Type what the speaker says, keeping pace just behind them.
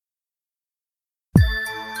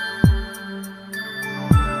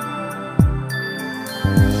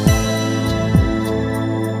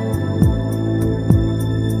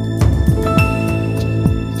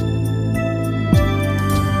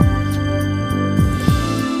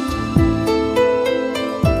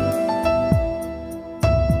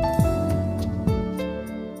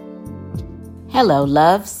Hello,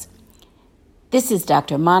 loves. This is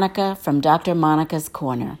Dr. Monica from Dr. Monica's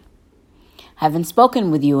Corner. I haven't spoken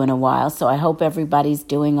with you in a while, so I hope everybody's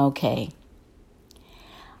doing okay.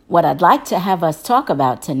 What I'd like to have us talk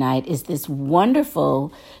about tonight is this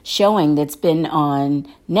wonderful showing that's been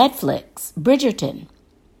on Netflix, Bridgerton.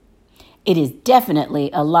 It is definitely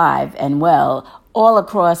alive and well all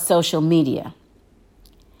across social media.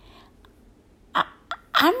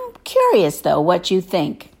 I'm curious, though, what you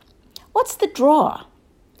think. What's the draw?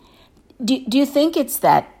 Do you think it's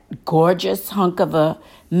that gorgeous hunk of a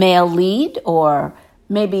male lead, or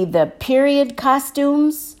maybe the period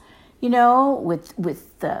costumes,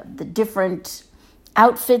 with the different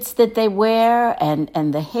outfits that they wear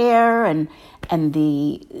and the hair and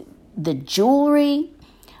the jewelry,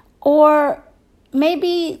 or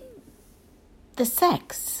maybe the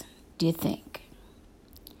sex, do you think?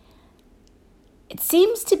 It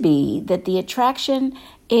seems to be that the attraction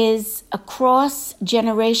is across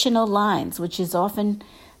generational lines, which is often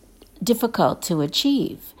difficult to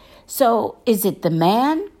achieve. So is it the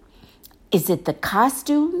man? Is it the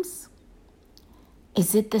costumes?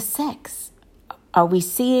 Is it the sex? Are we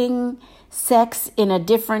seeing sex in a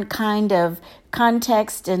different kind of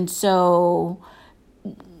context? And so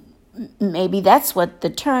maybe that's what the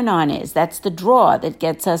turn on is. That's the draw that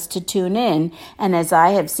gets us to tune in. And as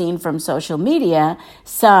I have seen from social media,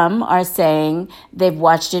 some are saying they've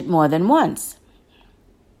watched it more than once.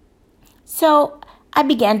 So I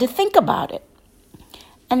began to think about it.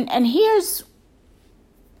 And I'm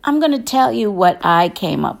going to tell you what I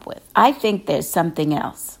came up with. I think there's something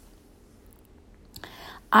else.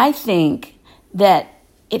 I think that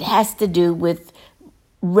it has to do with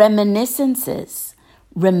reminiscences.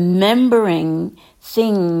 Remembering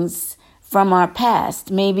things from our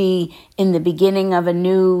past, maybe in the beginning of a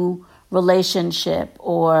new relationship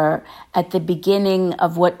or at the beginning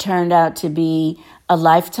of what turned out to be a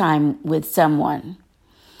lifetime with someone.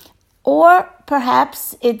 Or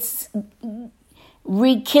perhaps it's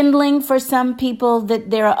rekindling for some people that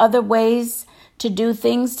there are other ways to do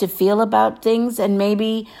things, to feel about things, and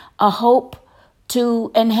maybe a hope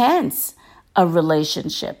to enhance a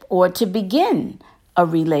relationship or to begin a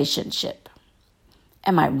relationship.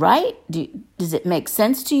 Am I right? Does it make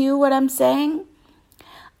sense to you what I'm saying?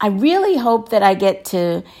 I really hope that I get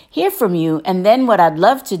to hear from you, and then what I'd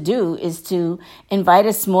love to do is to invite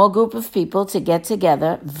a small group of people to get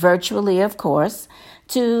together, virtually of course,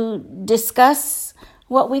 to discuss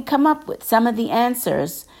what we come up with, some of the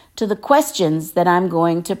answers to the questions that I'm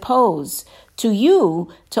going to pose to you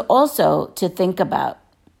to also to think about.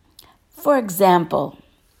 For example,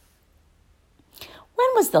 when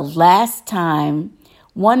was the last time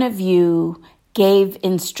one of you gave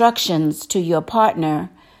instructions to your partner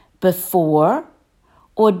before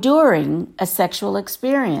or during a sexual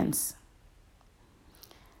experience?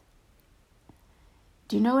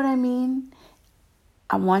 Do you know what I mean?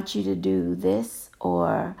 I want you to do this,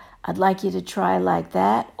 or I'd like you to try like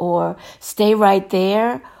that, or stay right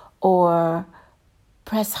there, or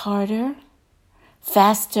press harder,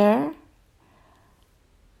 faster.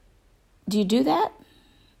 Do you do that?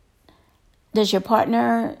 Does your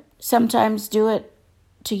partner sometimes do it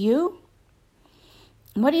to you?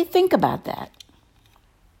 What do you think about that?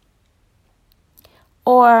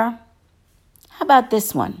 Or how about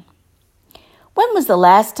this one? When was the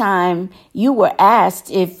last time you were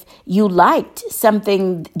asked if you liked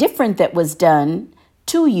something different that was done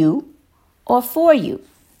to you or for you?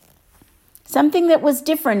 Something that was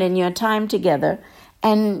different in your time together.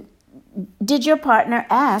 And did your partner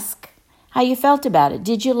ask how you felt about it?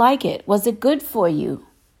 Did you like it? Was it good for you?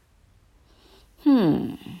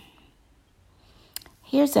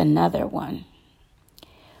 Here's another one.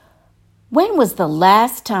 When was the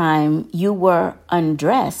last time you were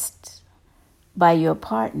undressed by your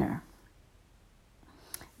partner?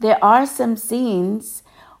 There are some scenes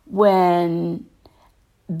when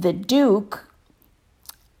the Duke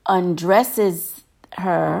undresses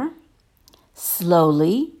her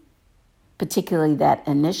slowly, particularly that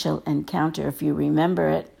initial encounter, if you remember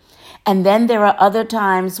it. And then there are other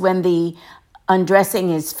times when the undressing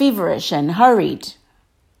is feverish and hurried.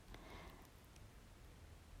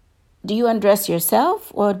 Do you undress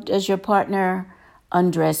yourself, or does your partner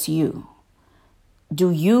undress you? Do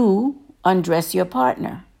you undress your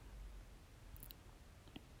partner?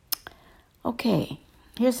 Okay,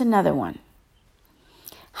 here's another one.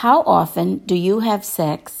 How often do you have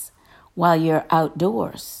sex while you're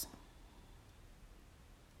outdoors?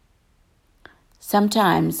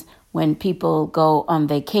 Sometimes when people go on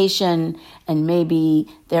vacation and maybe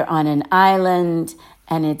they're on an island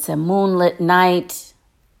and it's a moonlit night.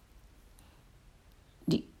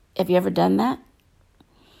 Have you ever done that?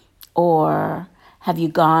 Or have you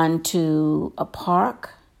gone to a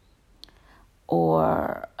park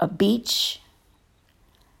or a beach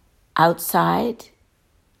outside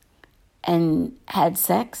and had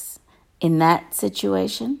sex in that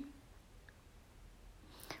situation?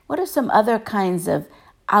 What are some other kinds of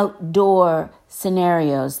outdoor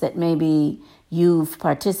scenarios that maybe you've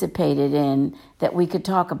participated in that we could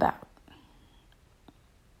talk about?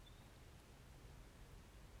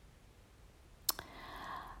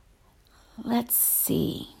 Let's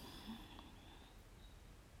see.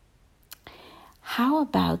 How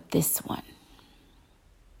about this one?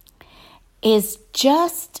 Is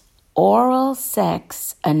just oral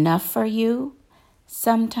sex enough for you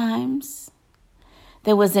sometimes?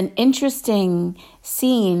 There was an interesting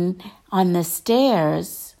scene on the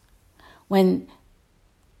stairs when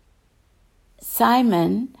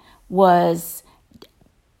Simon was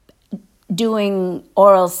doing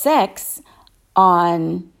oral sex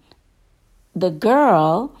on the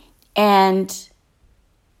girl, and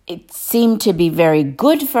it seemed to be very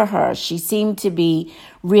good for her. She seemed to be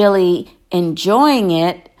really enjoying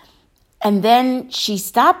it. And then she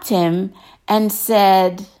stopped him and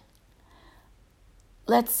said,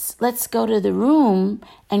 let's go to the room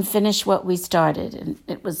and finish what we started. And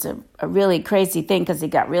it was a really crazy thing because he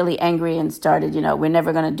got really angry and started, we're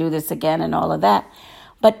never going to do this again and all of that.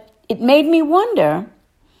 But it made me wonder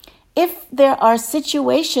if there are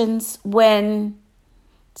situations when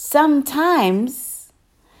sometimes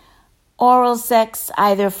oral sex,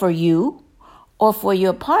 either for you or for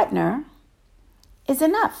your partner, is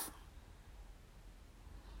enough.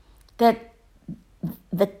 That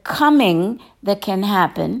the coming that can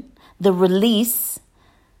happen, the release,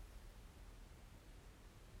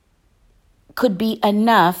 could be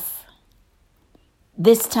enough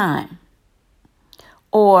this time.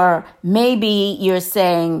 Or maybe you're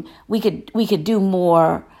saying we could do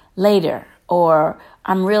more later, or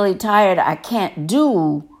I'm really tired, I can't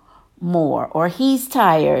do more, or he's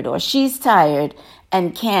tired or she's tired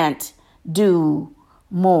and can't do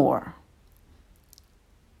more.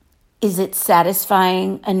 Is it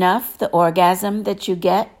satisfying enough, the orgasm that you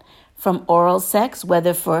get from oral sex,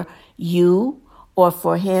 whether for you or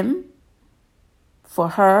for him, for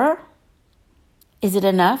her? Is it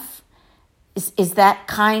enough? Is that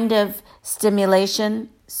kind of stimulation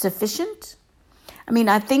sufficient? I mean,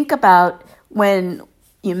 I think about when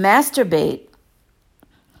you masturbate,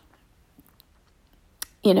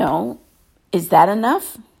 is that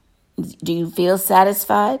enough? Do you feel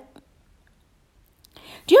satisfied?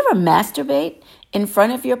 Do you ever masturbate in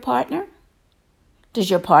front of your partner? Does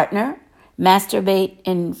your partner masturbate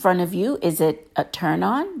in front of you? Is it a turn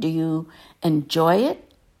on? Do you enjoy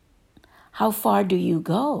it? How far do you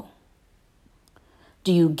go?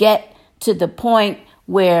 Do you get to the point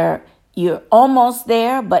where you're almost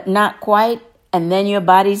there but not quite, and then your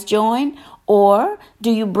bodies join? Or do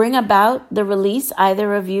you bring about the release,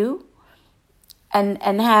 either of you, and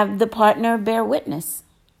have the partner bear witness?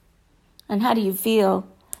 And how do you feel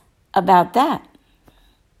about that?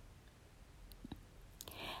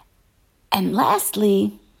 And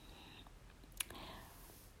lastly,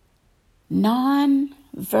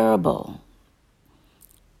 non-verbal.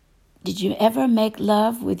 Did you ever make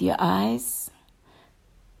love with your eyes?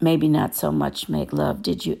 Maybe not so much make love.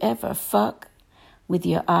 Did you ever fuck with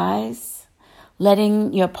your eyes?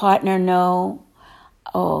 Letting your partner know,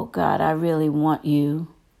 oh God, I really want you.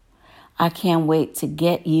 I can't wait to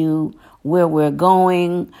get you where we're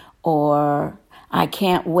going, or I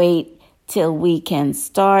can't wait till we can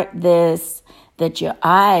start this, that your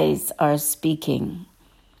eyes are speaking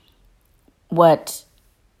what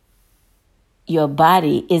your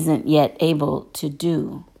body isn't yet able to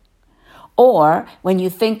do. Or when you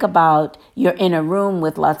think about you're in a room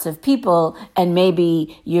with lots of people and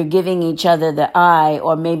maybe you're giving each other the eye,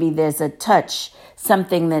 or maybe there's a touch,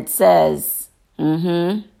 something that says,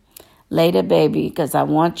 later, baby, because I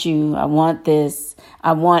want you, I want this,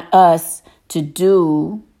 I want us to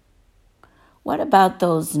do. What about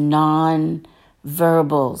those non-verbals?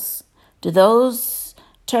 Do those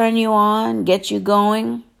turn you on, get you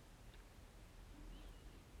going?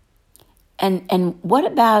 And what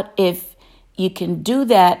about if you can do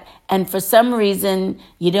that and for some reason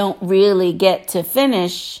you don't really get to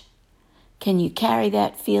finish? Can you carry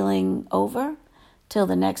that feeling over till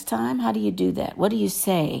the next time? How do you do that? What do you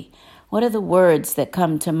say? What are the words that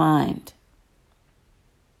come to mind?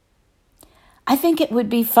 I think it would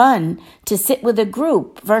be fun to sit with a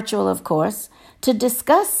group, virtual of course, to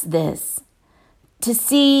discuss this, to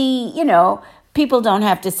see, People don't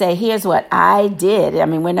have to say, here's what I did. I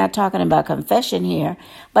mean, we're not talking about confession here.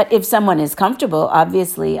 But if someone is comfortable,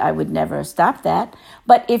 obviously, I would never stop that.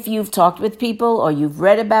 But if you've talked with people or you've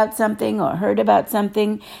read about something or heard about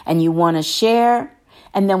something and you want to share,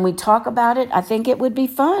 and then we talk about it, I think it would be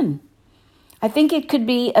fun. I think it could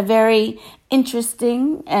be a very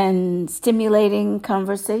interesting and stimulating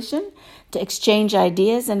conversation to exchange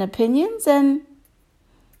ideas and opinions and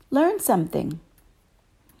learn something.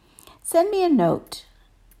 Send me a note.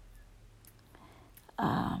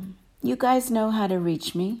 You guys know how to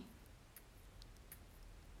reach me.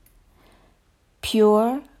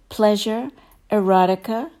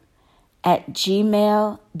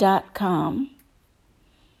 purepleasureerotica@gmail.com,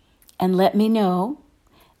 and let me know,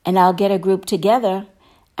 and I'll get a group together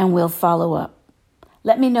and we'll follow up.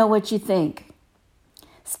 Let me know what you think.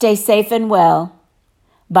 Stay safe and well.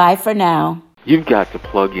 Bye for now. You've got to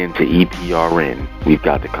plug into EPRN. We've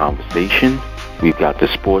got the conversation, we've got the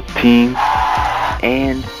sports team,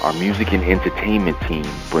 and our music and entertainment team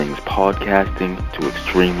brings podcasting to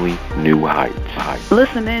extremely new heights.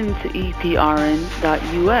 Listen in to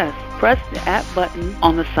EPRN.us. Press the app button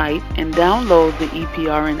on the site and download the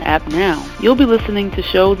EPRN app now. You'll be listening to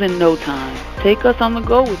shows in no time. Take us on the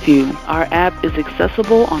go with you. Our app is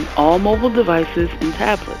accessible on all mobile devices and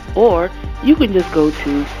tablets, or you can just go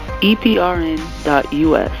to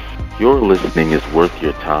EPRN.us. Your listening is worth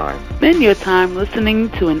your time. Spend your time listening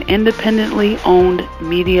to an independently owned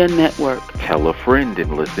media network. Tell a friend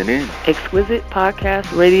and listen in. Exquisite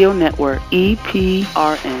Podcast Radio Network,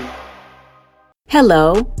 EPRN.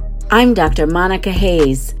 Hello, I'm Dr. Monica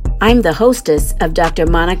Hayes. I'm the hostess of Dr.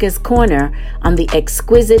 Monica's Corner on the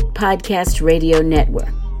Exquisite Podcast Radio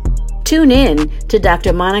Network. Tune in to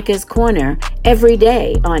Dr. Monica's Corner every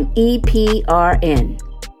day on EPRN.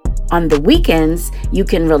 On the weekends, you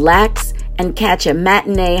can relax and catch a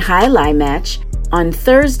matinee highlight match on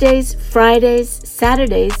Thursdays, Fridays,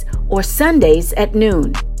 Saturdays, or Sundays at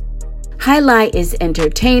noon. Highlight is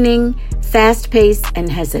entertaining, fast-paced, and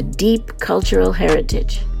has a deep cultural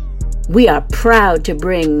heritage. We are proud to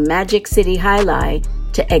bring Magic City Highlight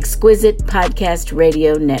to Exquisite Podcast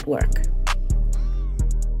Radio Network.